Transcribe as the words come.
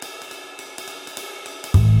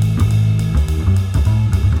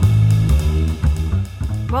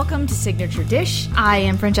Welcome to Signature Dish. I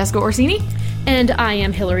am Francesca Orsini. And I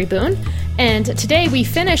am Hillary Boone. And today we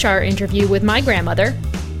finish our interview with my grandmother,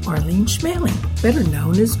 Arline Schmaling, better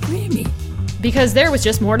known as Grammy. Because there was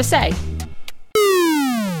just more to say.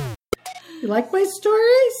 You like my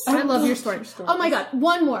stories? I love your story. Oh my God.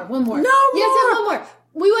 One more. No more. Yes, one more.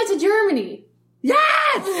 We went to Germany.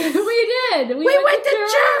 Yes! We did. We went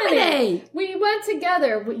to Germany. We went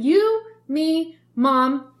together. You, me,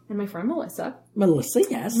 Mom, and my friend Melissa. Melissa,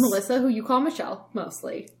 yes. Melissa, who you call Michelle,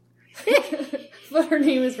 mostly. But her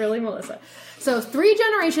name is really Melissa. So 3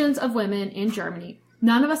 generations of women in Germany.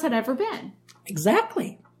 None of us had ever been.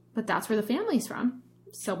 Exactly. But that's where the family's from.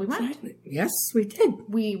 So we went. Exactly. Yes, we did.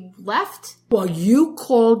 We left. Well, you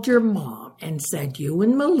called your mom and said you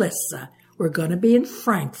and Melissa were going to be in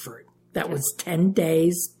Frankfurt. That was 10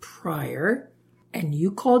 days prior. And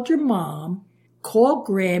you called your mom, call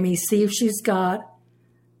Grammy, see if she's got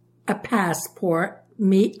a passport,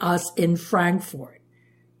 meet us in Frankfurt.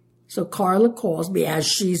 So Carla calls me as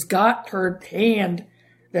she's got her hand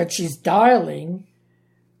that she's dialing.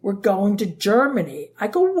 We're going to Germany. I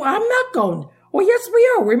go, well, I'm not going. Oh, yes,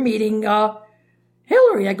 we are. We're meeting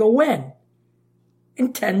Hillary. I go, when?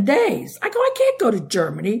 In 10 days. I go, I can't go to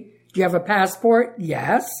Germany. Do you have a passport?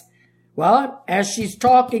 Yes. Well, as she's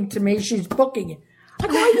talking to me, she's booking it. I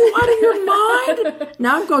go, are you out of your mind?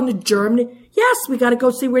 Now I'm going to Germany. Yes, we got to go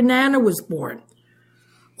see where Nana was born.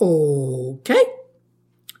 Okay.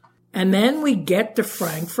 And then we get to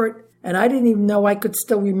Frankfurt, and I didn't even know I could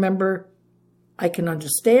still remember. I can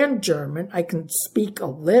understand German. I can speak a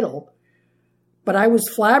little. But I was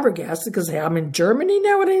flabbergasted because, hey, I'm in Germany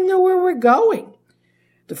now. I didn't know where we're going.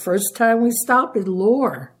 The first time we stopped at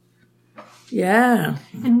Lohr. Yeah.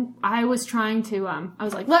 And I was trying to, I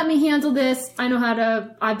was like, let me handle this. I know how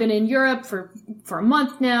to, I've been in Europe for a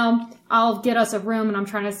month now. I'll get us a room, and I'm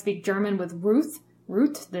trying to speak German with Ruth,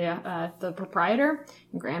 the proprietor.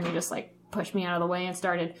 And Grammy just like pushed me out of the way and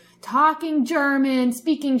started talking German,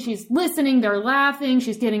 speaking. She's listening. They're laughing.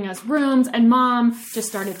 She's getting us rooms. And Mom just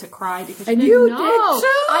started to cry because she didn't know. Did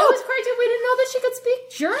too. I was crying too. We didn't know that she could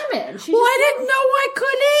speak German. I didn't know I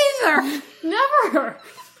could either. Never.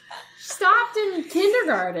 Stopped in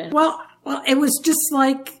kindergarten. Well, it was just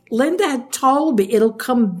like Linda had told me, it'll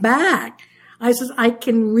come back. I said, I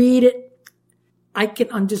can read it. I can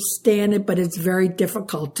understand it, but it's very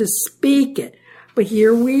difficult to speak it. But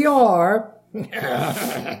here we are.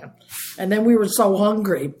 And then we were so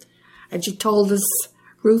hungry. And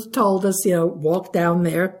Ruth told us, walk down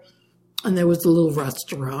there. And there was a little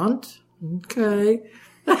restaurant. Okay.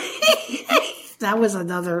 That was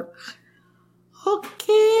another.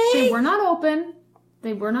 Okay. They were not open,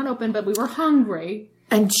 but we were hungry.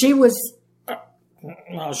 And she was,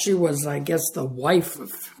 I guess, the wife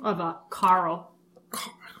of Carl.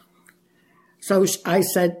 So I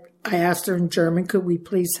asked her in German, could we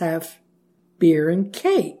please have beer and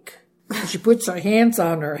cake? And she puts her hands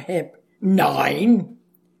on her hip. Nein.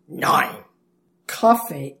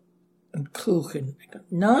 Kaffee and Kuchen. I go,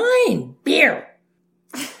 9. Beer.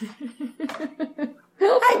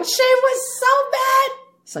 And she was so mad.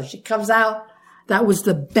 So she comes out. That was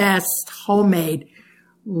the best homemade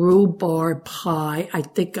rhubarb pie I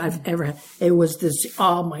think I've ever had. It was this,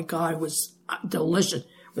 oh my God, it was delicious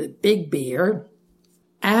with big beer.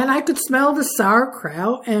 And I could smell the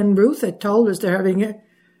sauerkraut. And Ruth had told us they're having a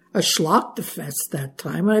Schlachtfest that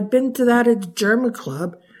time. And I'd been to that at the German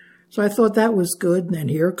club. So I thought that was good. And then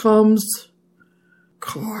here comes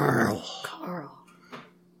Carl.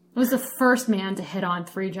 I was the first man to hit on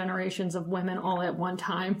 3 generations of women all at one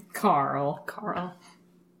time. Carl.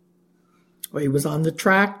 Well, he was on the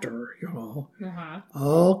tractor, Uh-huh.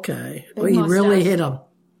 Okay. Big Well, he mustache. really hit him.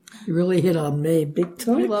 He really hit on me big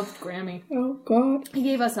time. We loved Grammy. Oh, God. He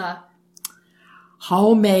gave us a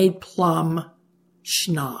homemade plum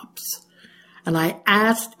schnapps. And I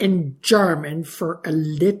asked in German for a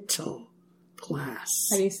little glass.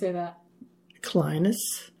 How do you say that?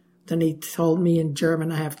 Kleines. Then he told me in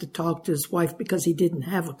German I have to talk to his wife because he didn't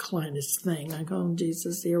have a kleines thing. I go, oh,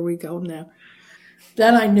 Jesus, here we go now.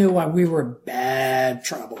 Then I knew we were in bad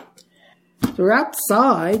trouble. So we're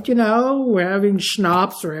outside, we're having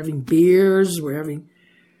schnapps, we're having beers, we're having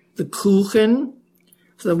the Kuchen.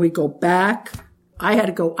 So then we go back. I had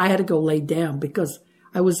to go lay down because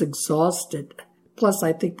I was exhausted. Plus,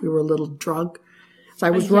 I think we were a little drunk. So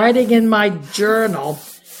I was writing in my journal.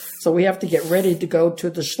 So we have to get ready to go to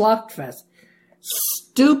the Schlachtfest.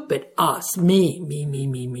 Stupid us. Me.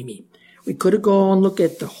 We could have gone and looked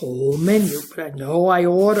at the whole menu, but I know I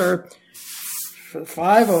order for the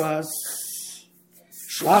 5 of us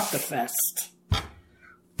Schlachtfest.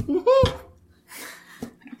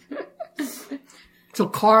 So So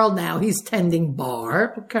Carl now, he's tending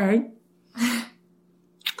bar. Okay.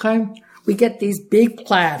 Okay. We get these big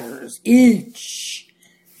platters each.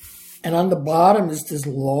 And on the bottom is this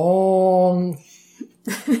long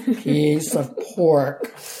piece of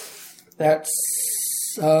pork that's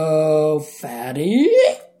so fatty.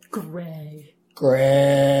 Gray.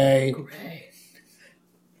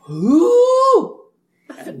 Ooh.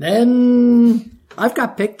 And then I've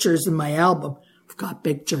got pictures in my album. I've got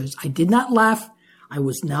pictures. I did not laugh. I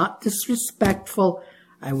was not disrespectful.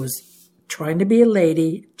 I was trying to be a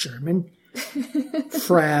lady, German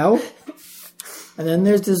Frau. And then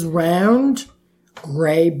there's this round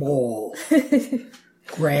gray ball.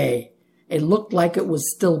 Gray. It looked like it was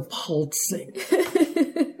still pulsing.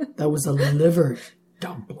 That was a liver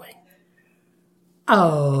dumpling.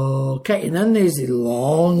 Okay, and then there's the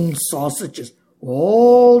long sausages,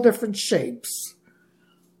 all different shapes.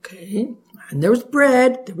 Okay, and there was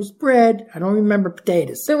bread. I don't remember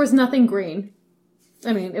potatoes. There was nothing green.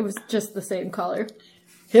 I mean, it was just the same color.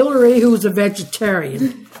 Hillary, who was a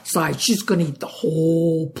vegetarian, decided she's going to eat the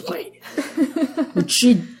whole plate. But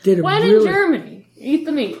she did it When really... in Germany, eat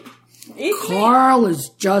the meat. Carl is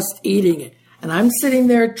just eating it. And I'm sitting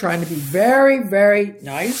there trying to be very, very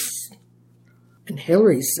nice. And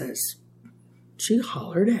Hillary says, she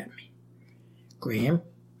hollered at me, Graham,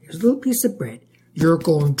 here's a little piece of bread. You're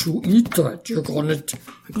going to eat that. You're going to...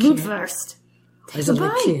 Blutwurst. I said, I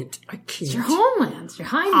can't. It's your homeland. It's your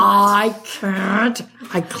Heimat. I can't.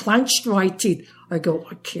 I clenched my teeth. I go,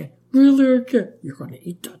 I can't. Really, I can't. You're going to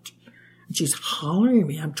eat that. And she's hollering at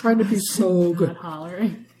me. I'm trying to be so good.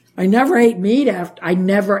 Hollering. I never ate meat I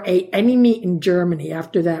never ate any meat in Germany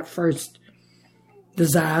after that first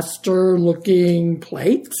disaster-looking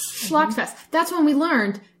plates. Schlachtfest. That's when we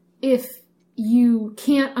learned if you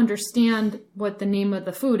can't understand what the name of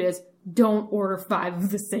the food is, don't order 5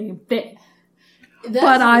 of the same thing.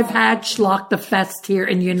 But I've had Schlachtfest here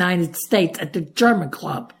in the United States at the German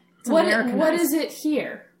club. What is it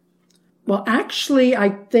here? Well, actually, I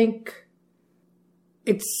think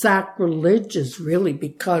it's sacrilegious, really,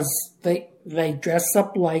 because they dress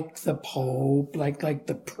up like the Pope, like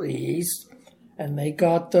the priest, and they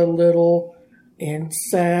got the little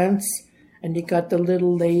incense, and you got the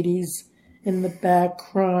little ladies in the back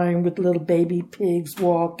crying with little baby pigs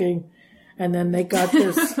walking, and then they got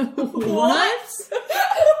this... What?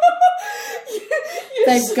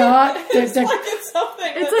 They've got... It's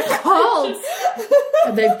something. It's a cult.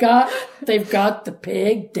 And they've got the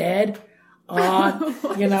pig dead on,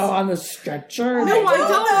 on the stretcher. No, I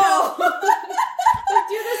don't know. They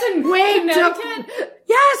do this in Connecticut?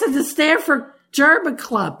 Yes, at the Stanford German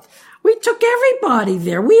Club. We took everybody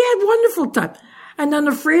there. We had a wonderful time. And then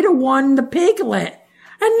the Frida won the piglet.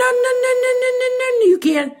 And no, you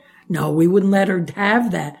can't. No, we wouldn't let her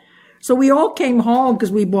have that. So we all came home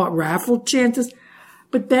because we bought raffle chances.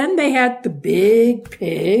 But then they had the big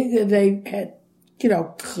pig, and they had,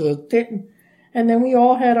 cooked it. And then we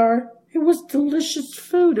all had it was delicious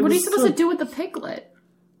food. What are you supposed to do with the piglet?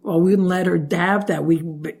 Well, we didn't let her have that. We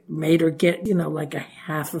made her get, like a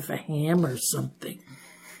half of a ham or something.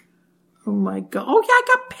 Oh, my God. Oh, yeah, I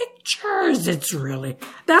got pictures.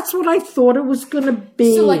 That's what I thought it was going to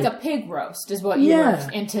be. So like a pig roast is what you were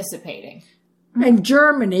anticipating. In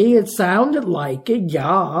Germany, it sounded like it,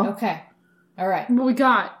 yeah. Okay. All right. What we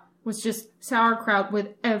got was just sauerkraut with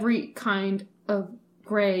every kind of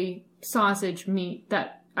gray sausage meat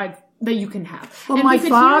that you can have. Well, and my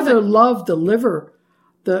father loved the liver,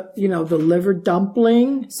 the liver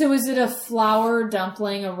dumpling. So is it a flour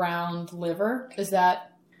dumpling around liver? Is that...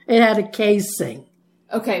 It had a casing.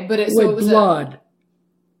 Okay, but it with was blood.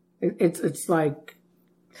 It's like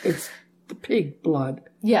the pig blood.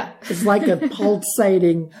 Yeah, it's like a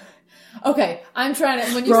pulsating. Okay, I'm trying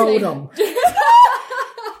to. When you scrotum. Say,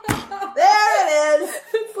 there it is.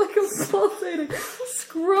 It's like a pulsating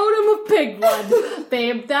scrotum of pig blood,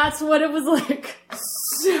 babe. That's what it was like.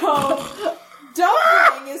 So,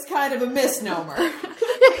 dumpling is kind of a misnomer.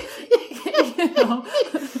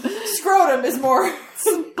 Scrotum is more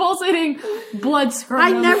pulsating blood scrotum.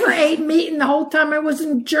 I never ate meat, and the whole time I was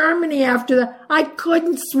in Germany after that, I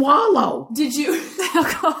couldn't swallow. Did you?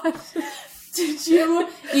 Oh God! Did you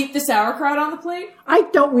eat the sauerkraut on the plate? I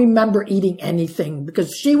don't remember eating anything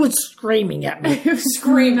because she was screaming at me.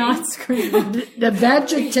 Screaming, not screaming. The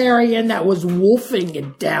vegetarian that was wolfing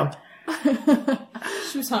it down.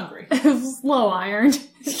 She was hungry. It was low iron at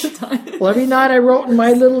the time. Well, every night I wrote in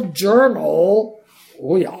my little journal.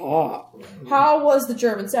 Oh, yeah. How was the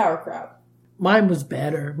German sauerkraut? Mine was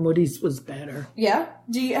better. Moody's was better. Yeah?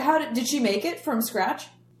 Did she make it from scratch?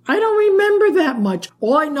 I don't remember that much.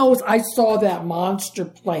 All I know is I saw that monster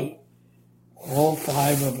plate All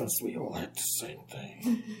 5 of us, we all had the same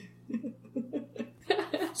thing.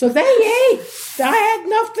 So they ate. I had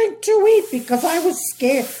nothing to eat because I was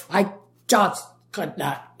scared. I just could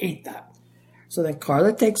not eat that. So then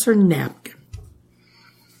Carla takes her napkin,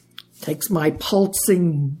 takes my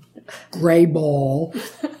pulsing gray ball,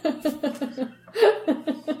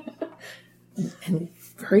 and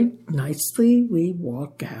very nicely we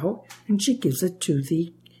walk out, and she gives it to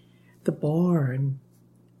the barn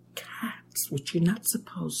cats, which you're not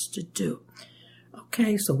supposed to do.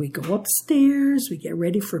 Okay, so we go upstairs, we get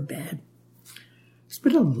ready for bed. It's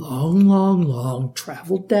been a long, long, long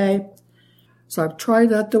travel day. So I've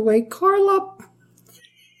tried not to wake Carla.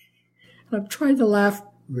 And I've tried to laugh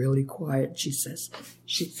really quiet, she says.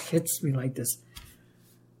 She hits me like this.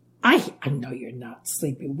 I know you're not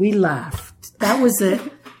sleeping. We laughed. That was it.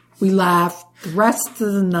 We laughed the rest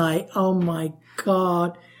of the night. Oh, my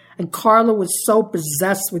God. And Carla was so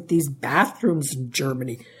possessed with these bathrooms in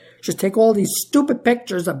Germany. She'd take all these stupid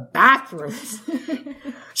pictures of bathrooms.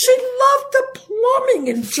 She loved the plumbing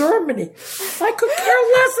in Germany. I could care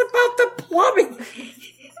less about the plumbing.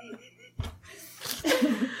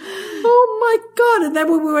 Oh, my God. And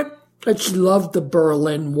then when we went, and she loved the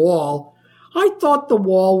Berlin Wall. I thought the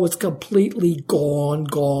wall was completely gone.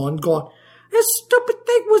 This stupid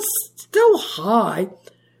thing was still high.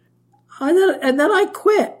 And then I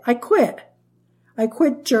quit. I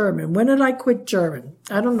quit German. When did I quit German?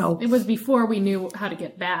 I don't know. It was before we knew how to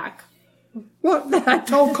get back. Well, I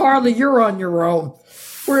told Carla, you're on your own.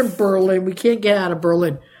 We're in Berlin. We can't get out of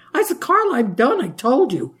Berlin. I said, Carla, I'm done. I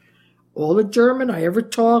told you. All the German I ever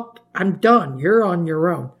talked, I'm done. You're on your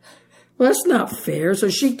own. Well, that's not fair. So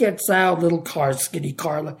she gets out, little car, skinny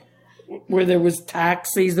Carla, where there was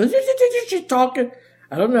taxis. She's talking.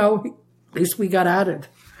 I don't know. At least we got out of it. If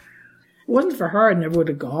it wasn't for her, I never would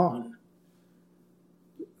have gone.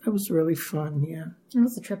 That was really fun, yeah. It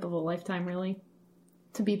was a trip of a lifetime, really,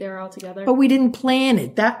 to be there all together. But we didn't plan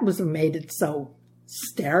it. That was what made it so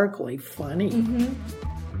hysterically funny. Mm-hmm.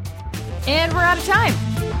 And we're out of time.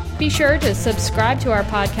 Be sure to subscribe to our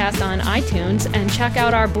podcast on iTunes and check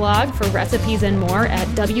out our blog for recipes and more at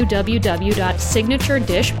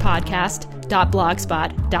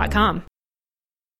www.signaturedishpodcast.blogspot.com.